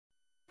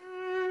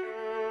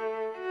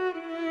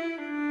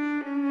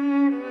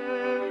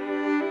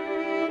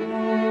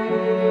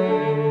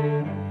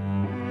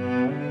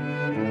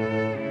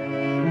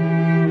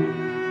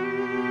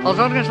Els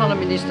òrgans de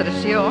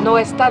l'administració no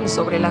estan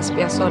sobre les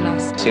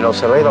persones, sinó al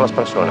servei de les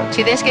persones.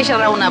 Si tens queixes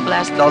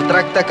raonables Del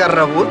tracte que has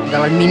rebut, de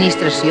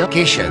l'administració,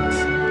 Queixa't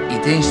i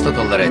tens tot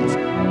el dret.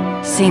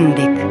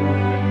 Síndic,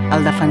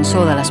 el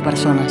defensor de les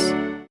persones.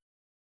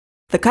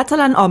 The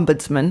Catalan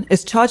Ombudsman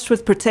is charged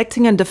with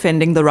protecting and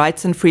defending the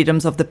rights and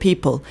freedoms of the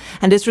people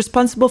and is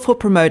responsible for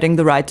promoting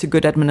the right to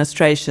good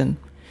administration.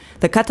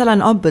 The Catalan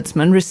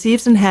Ombudsman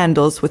receives and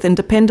handles with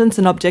independence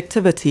and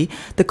objectivity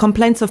the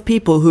complaints of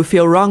people who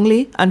feel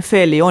wrongly,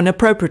 unfairly or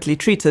inappropriately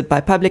treated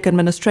by public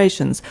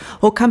administrations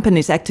or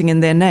companies acting in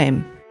their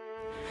name.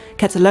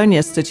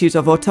 Catalonia's Statute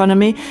of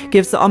Autonomy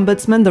gives the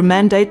Ombudsman the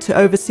mandate to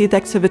oversee the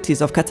activities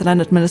of Catalan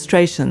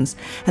administrations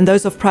and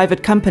those of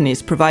private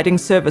companies providing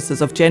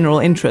services of general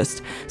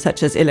interest,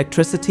 such as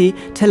electricity,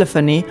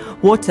 telephony,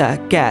 water,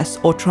 gas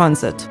or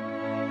transit.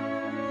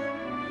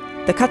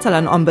 The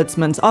Catalan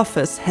Ombudsman's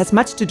office has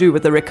much to do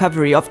with the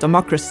recovery of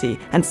democracy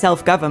and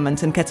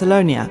self-government in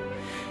Catalonia.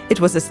 It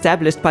was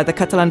established by the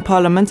Catalan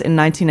Parliament in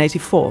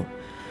 1984.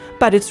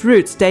 But its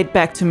roots date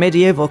back to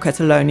medieval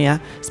Catalonia,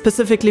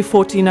 specifically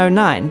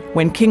 1409,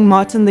 when King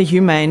Martin the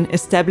Humane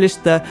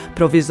established the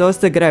Provisors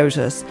de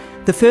Greuges,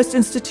 the first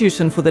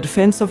institution for the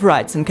defense of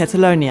rights in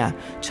Catalonia,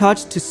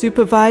 charged to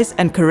supervise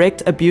and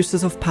correct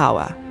abuses of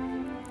power.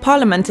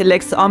 Parliament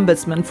elects the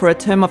Ombudsman for a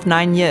term of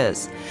 9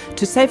 years.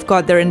 To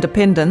safeguard their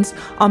independence,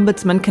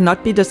 Ombudsmen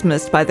cannot be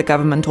dismissed by the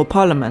government or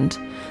Parliament.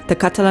 The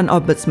Catalan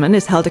Ombudsman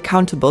is held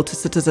accountable to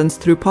citizens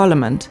through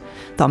Parliament.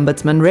 The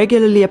Ombudsman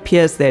regularly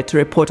appears there to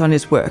report on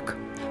his work.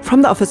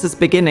 From the office's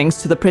beginnings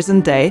to the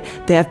present day,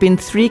 there have been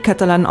 3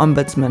 Catalan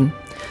Ombudsmen.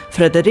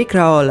 Frederic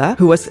Rahola,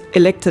 who was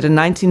elected in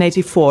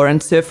 1984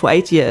 and served for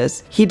 8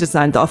 years, he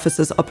designed the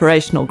office's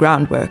operational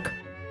groundwork.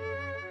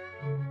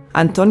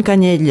 Anton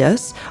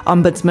Cañellas,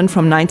 Ombudsman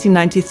from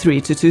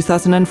 1993 to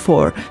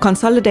 2004,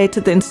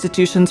 consolidated the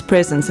institution's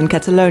presence in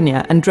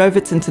Catalonia and drove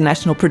its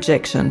international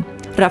projection.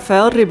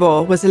 Rafael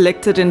Ribó was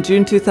elected in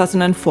June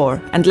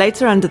 2004 and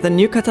later under the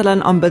new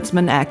Catalan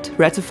Ombudsman Act,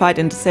 ratified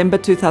in December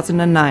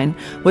 2009,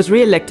 was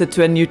re-elected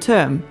to a new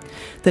term.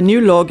 The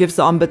new law gives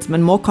the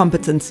Ombudsman more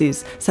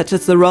competencies, such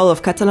as the role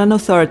of Catalan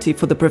authority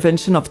for the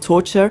prevention of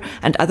torture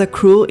and other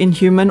cruel,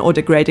 inhuman or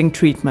degrading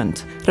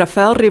treatment.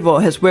 Rafael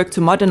Ribó has worked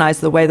to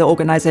modernize the way the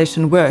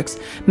organization works,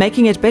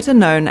 making it better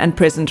known and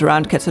present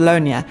around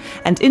Catalonia,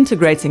 and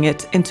integrating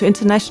it into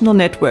international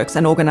networks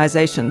and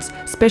organizations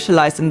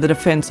specialized in the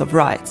defense of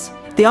rights.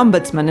 The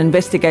Ombudsman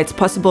investigates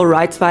possible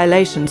rights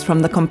violations from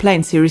the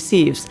complaints he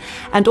receives,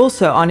 and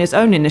also on his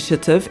own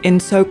initiative in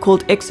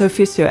so-called ex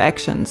officio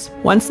actions.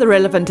 Once the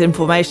relevant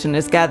information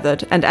is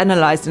gathered and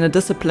analyzed in a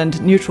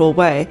disciplined, neutral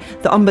way,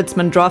 the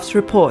Ombudsman drafts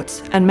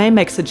reports and may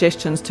make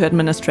suggestions to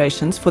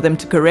administrations for them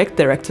to correct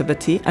their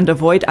activity and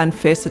avoid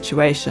unfair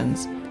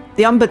situations.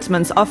 The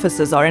Ombudsman's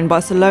offices are in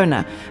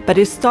Barcelona, but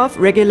his staff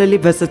regularly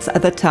visits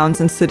other towns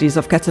and cities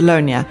of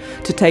Catalonia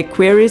to take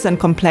queries and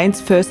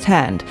complaints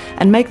firsthand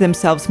and make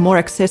themselves more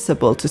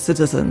accessible to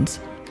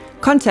citizens.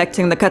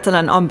 Contacting the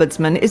Catalan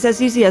Ombudsman is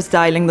as easy as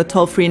dialing the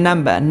toll-free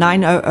number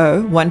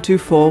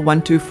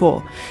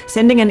 900-124-124,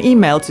 sending an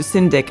email to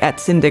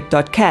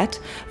syndic@syndic.cat,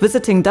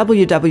 visiting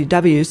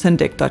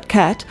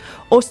www.syndic.cat,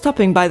 or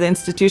stopping by the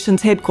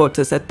institution's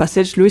headquarters at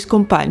Passeig Lluís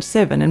Companys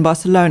 7 in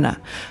Barcelona.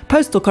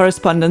 Postal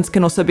correspondence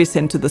can also be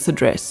sent to this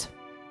address.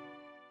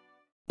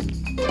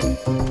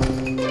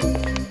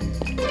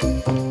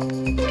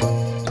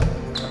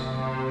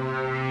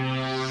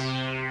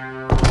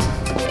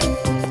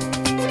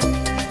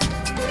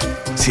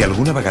 Si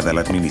alguna vegada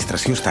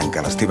l'administració es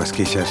tanca les teves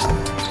queixes,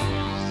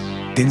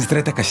 tens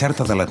dret a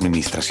queixar-te de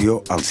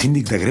l'administració al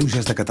Síndic de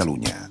Greuges de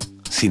Catalunya.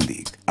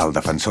 Síndic, el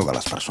defensor de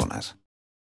les persones.